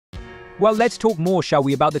Well, let's talk more, shall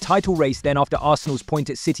we, about the title race then after Arsenal's point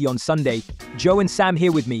at City on Sunday. Joe and Sam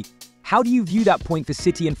here with me. How do you view that point for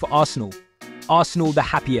City and for Arsenal? Arsenal the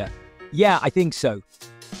happier? Yeah, I think so.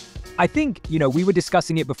 I think, we were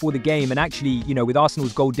discussing it before the game, and actually, with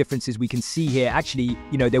Arsenal's goal differences, we can see here, actually,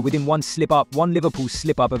 they're within one Liverpool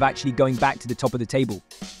slip-up of actually going back to the top of the table.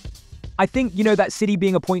 I think, that City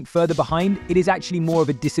being a point further behind, it is actually more of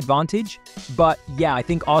a disadvantage. But yeah, I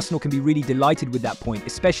think Arsenal can be really delighted with that point,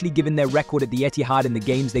 especially given their record at the Etihad and the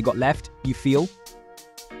games they got left, you feel?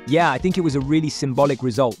 Yeah, I think it was a really symbolic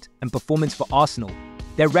result and performance for Arsenal.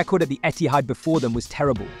 Their record at the Etihad before them was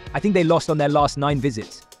terrible. I think they lost on their last 9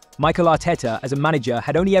 visits. Mikel Arteta, as a manager,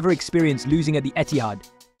 had only ever experienced losing at the Etihad.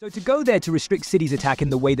 So to go there to restrict City's attack in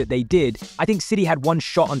the way that they did, I think City had one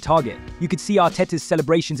shot on target. You could see Arteta's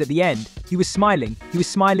celebrations at the end. He was smiling, he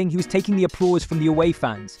was taking the applause from the away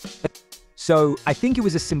fans. So I think it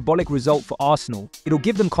was a symbolic result for Arsenal. It'll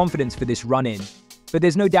give them confidence for this run-in. But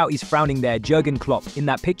there's no doubt he's frowning there, Jurgen Klopp, in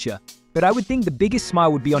that picture. But I would think the biggest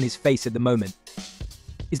smile would be on his face at the moment.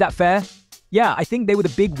 Is that fair? Yeah, I think they were the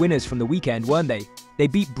big winners from the weekend, weren't they? They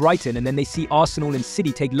beat Brighton and then they see Arsenal and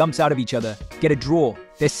City take lumps out of each other, get a draw.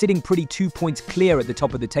 They're sitting pretty 2 points clear at the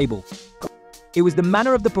top of the table. It was the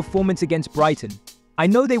manner of the performance against Brighton. I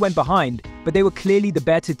know they went behind, but they were clearly the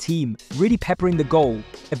better team, really peppering the goal,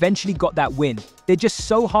 eventually got that win. They're just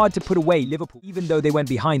so hard to put away, Liverpool. Even though they went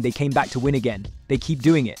behind, they came back to win again. They keep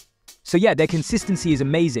doing it. So yeah, their consistency is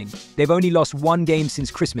amazing. They've only lost 1 game since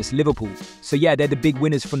Christmas, Liverpool. So yeah, they're the big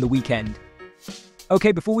winners from the weekend.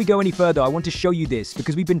 Okay, before we go any further, I want to show you this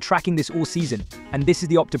because we've been tracking this all season, and this is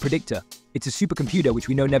the Opta Predictor. It's a supercomputer which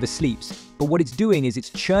we know never sleeps, but what it's doing is it's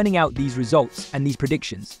churning out these results and these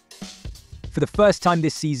predictions. For the first time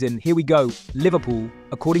this season, here we go. Liverpool,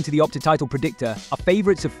 according to the Opta Title Predictor, are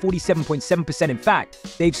favourites of 47.7%. In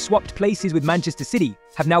fact, they've swapped places with Manchester City,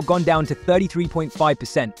 have now gone down to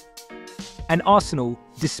 33.5%. And Arsenal,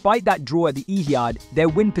 despite that draw at the Etihad, their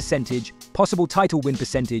win percentage, possible title win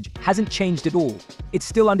percentage, hasn't changed at all. It's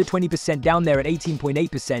still under 20% down there at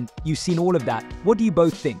 18.8%. You've seen all of that. What do you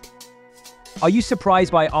both think? Are you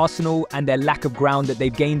surprised by Arsenal and their lack of ground that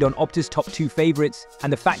they've gained on Opta's top 2 favourites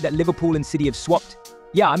and the fact that Liverpool and City have swapped?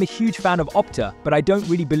 Yeah, I'm a huge fan of Opta, but I don't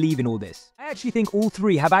really believe in all this. I actually think all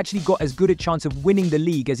 3 have actually got as good a chance of winning the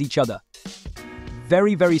league as each other.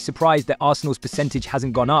 Very, very surprised that Arsenal's percentage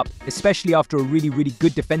hasn't gone up, especially after a really, really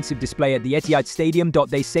good defensive display at the Etihad Stadium.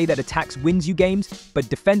 They say that attacks wins you games, but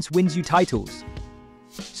defense wins you titles.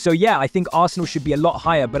 So yeah, I think Arsenal should be a lot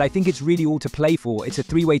higher, but I think it's really all to play for. It's a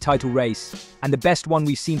 3-way title race, and the best one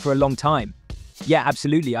we've seen for a long time. Yeah,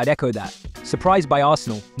 absolutely, I'd echo that. Surprised by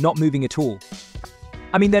Arsenal, not moving at all.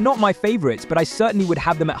 I mean, they're not my favourites, but I certainly would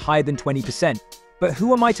have them at higher than 20%. But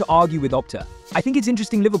who am I to argue with Opta? I think it's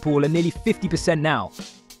interesting Liverpool are nearly 50% now.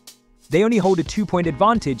 They only hold a 2-point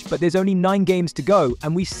advantage, but there's only 9 games to go,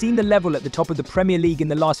 and we've seen the level at the top of the Premier League in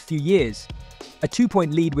the last few years. A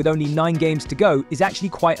 2-point lead with only 9 games to go is actually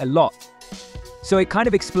quite a lot. So it kind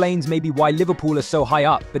of explains maybe why Liverpool are so high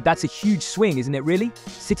up, but that's a huge swing, isn't it really?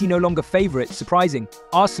 City no longer favourites, surprising.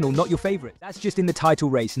 Arsenal not your favourite. That's just in the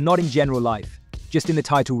title race, not in general life. Just in the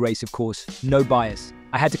title race, of course, no bias.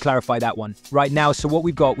 I had to clarify that one. Right now, so what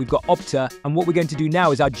we've got Opta, and what we're going to do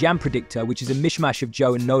now is our Jam Predictor, which is a mishmash of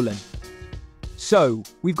Joe and Nolan. So,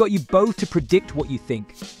 we've got you both to predict what you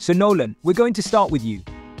think. So Nolan, we're going to start with you.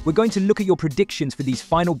 We're going to look at your predictions for these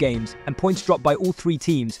final games and points dropped by all 3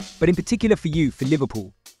 teams, but in particular for you, for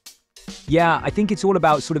Liverpool. Yeah, I think it's all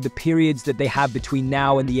about sort of the periods that they have between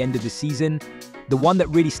now and the end of the season. The one that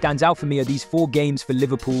really stands out for me are these 4 games for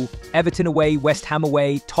Liverpool. Everton away, West Ham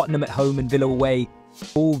away, Tottenham at home and Villa away.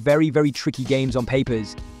 All very, very tricky games on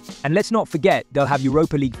papers. And let's not forget, they'll have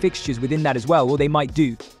Europa League fixtures within that as well, or they might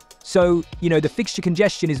do. So, the fixture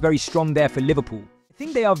congestion is very strong there for Liverpool. I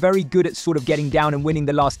think they are very good at sort of getting down and winning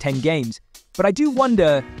the last 10 games. But I do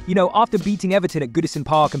wonder, after beating Everton at Goodison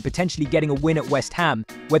Park and potentially getting a win at West Ham,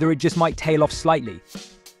 whether it just might tail off slightly.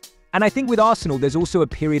 And I think with Arsenal, there's also a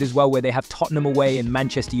period as well where they have Tottenham away and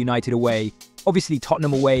Manchester United away. Obviously,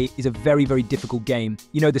 Tottenham away is a very, very difficult game.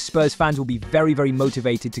 The Spurs fans will be very, very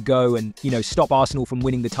motivated to go and, stop Arsenal from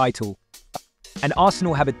winning the title. And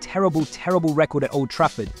Arsenal have a terrible, terrible record at Old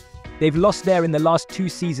Trafford. They've lost there in the last 2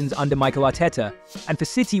 seasons under Mikel Arteta. And for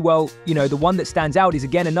City, well, the one that stands out is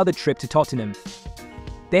again another trip to Tottenham.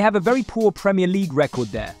 They have a very poor Premier League record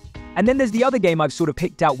there. And then there's the other game I've sort of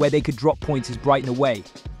picked out where they could drop points is Brighton away.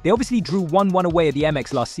 They obviously drew 1-1 away at the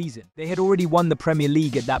MX last season. They had already won the Premier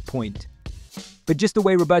League at that point. But just the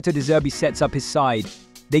way Roberto De Zerbi sets up his side,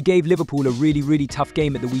 they gave Liverpool a really, really tough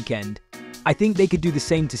game at the weekend. I think they could do the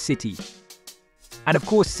same to City. And of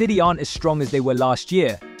course, City aren't as strong as they were last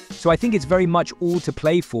year. So I think it's very much all to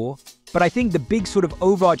play for. But I think the big sort of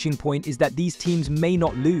overarching point is that these teams may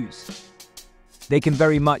not lose. They can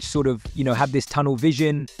very much sort of, have this tunnel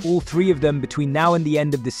vision, all three of them between now and the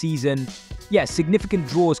end of the season. Yeah, significant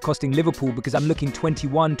draws costing Liverpool because I'm looking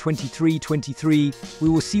 21, 23, 23. We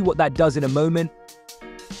will see what that does in a moment.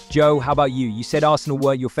 Joe, how about you? You said Arsenal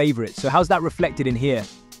weren't your favourite, so how's that reflected in here?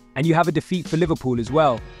 And you have a defeat for Liverpool as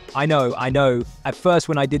well. I know. At first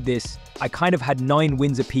when I did this, I kind of had 9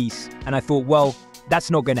 wins apiece, and I thought, well,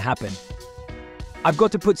 that's not going to happen. I've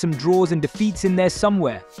got to put some draws and defeats in there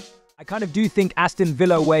somewhere. I kind of do think Aston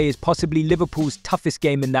Villa away is possibly Liverpool's toughest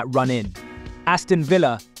game in that run-in. Aston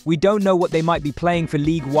Villa, we don't know what they might be playing for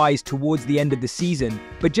league-wise towards the end of the season,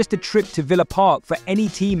 but just a trip to Villa Park for any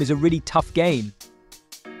team is a really tough game.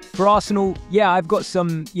 For Arsenal, yeah, I've got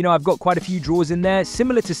quite a few draws in there,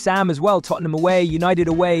 similar to Sam as well. Tottenham away, United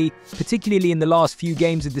away, particularly in the last few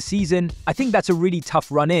games of the season. I think that's a really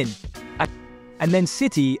tough run-in. And then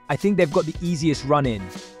City, I think they've got the easiest run-in.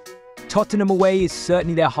 Tottenham away is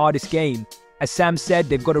certainly their hardest game. As Sam said,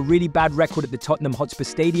 they've got a really bad record at the Tottenham Hotspur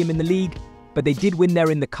Stadium in the league, but they did win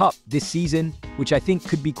there in the Cup this season, which I think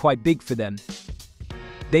could be quite big for them.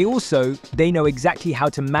 They know exactly how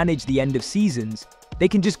to manage the end of seasons. They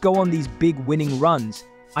can just go on these big winning runs.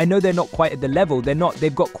 I know they're not quite at the level,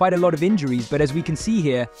 they've got quite a lot of injuries, but as we can see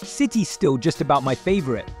here, City's still just about my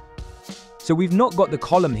favourite. So we've not got the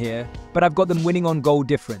column here, but I've got them winning on goal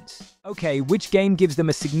difference. Okay, which game gives them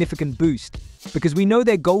a significant boost? Because we know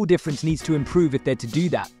their goal difference needs to improve if they're to do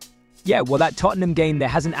that. Yeah, well, that Tottenham game there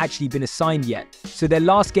hasn't actually been assigned yet, so their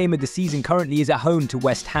last game of the season currently is at home to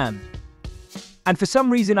West Ham. And for some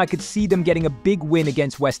reason I could see them getting a big win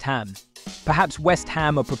against West Ham. Perhaps West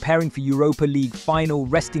Ham are preparing for Europa League final,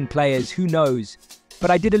 resting players, who knows?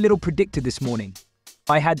 But I did a little predictor this morning.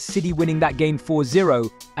 I had City winning that game 4-0,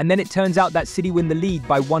 and then it turns out that City win the lead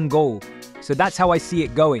by 1 goal. So that's how I see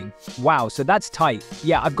it going. Wow, so that's tight.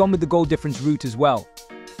 Yeah, I've gone with the goal difference route as well.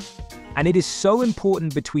 And it is so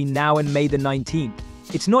important between now and May the 19th.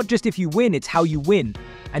 It's not just if you win, it's how you win.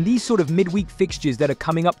 And these sort of midweek fixtures that are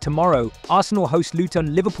coming up tomorrow, Arsenal host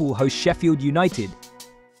Luton, Liverpool host Sheffield United.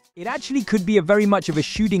 It actually could be very much of a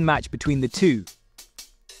shooting match between the two.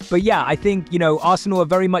 But yeah, I think, Arsenal are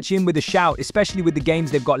very much in with a shout, especially with the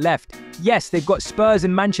games they've got left. Yes, they've got Spurs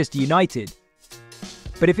and Manchester United.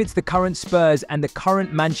 But if it's the current Spurs and the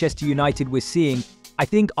current Manchester United we're seeing, I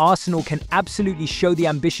think Arsenal can absolutely show the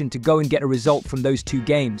ambition to go and get a result from those 2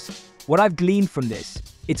 games. What I've gleaned from this,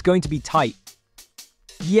 it's going to be tight.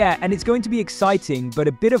 Yeah, and it's going to be exciting, but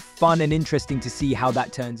a bit of fun and interesting to see how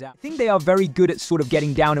that turns out. I think they are very good at sort of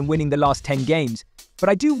getting down and winning the last 10 games. But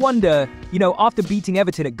I do wonder, after beating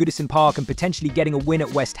Everton at Goodison Park and potentially getting a win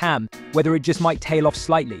at West Ham, whether it just might tail off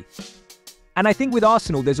slightly. And I think with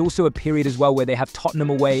Arsenal, there's also a period as well where they have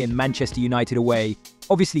Tottenham away and Manchester United away.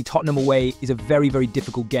 Obviously, Tottenham away is a very, very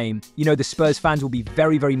difficult game. The Spurs fans will be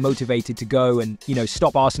very, very motivated to go and,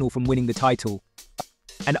 stop Arsenal from winning the title.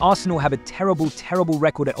 And Arsenal have a terrible, terrible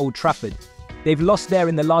record at Old Trafford. They've lost there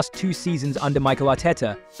in the last 2 seasons under Mikel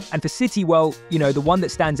Arteta. And for City, well, the one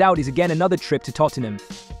that stands out is again another trip to Tottenham.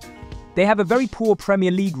 They have a very poor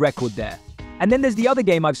Premier League record there. And then there's the other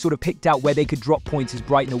game I've sort of picked out where they could drop points is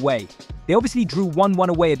Brighton away. They obviously drew 1-1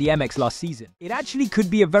 away at the MX last season. It actually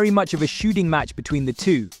could be very much of a shooting match between the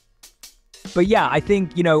two. But yeah, I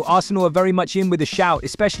think, Arsenal are very much in with a shout,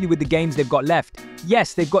 especially with the games they've got left.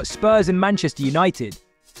 Yes, they've got Spurs and Manchester United.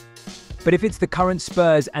 But if it's the current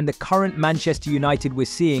Spurs and the current Manchester United we're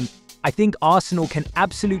seeing, I think Arsenal can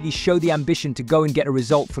absolutely show the ambition to go and get a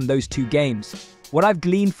result from those 2 games. What I've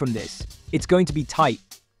gleaned from this, it's going to be tight.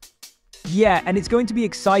 Yeah, and it's going to be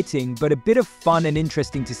exciting, but a bit of fun and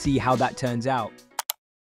interesting to see how that turns out.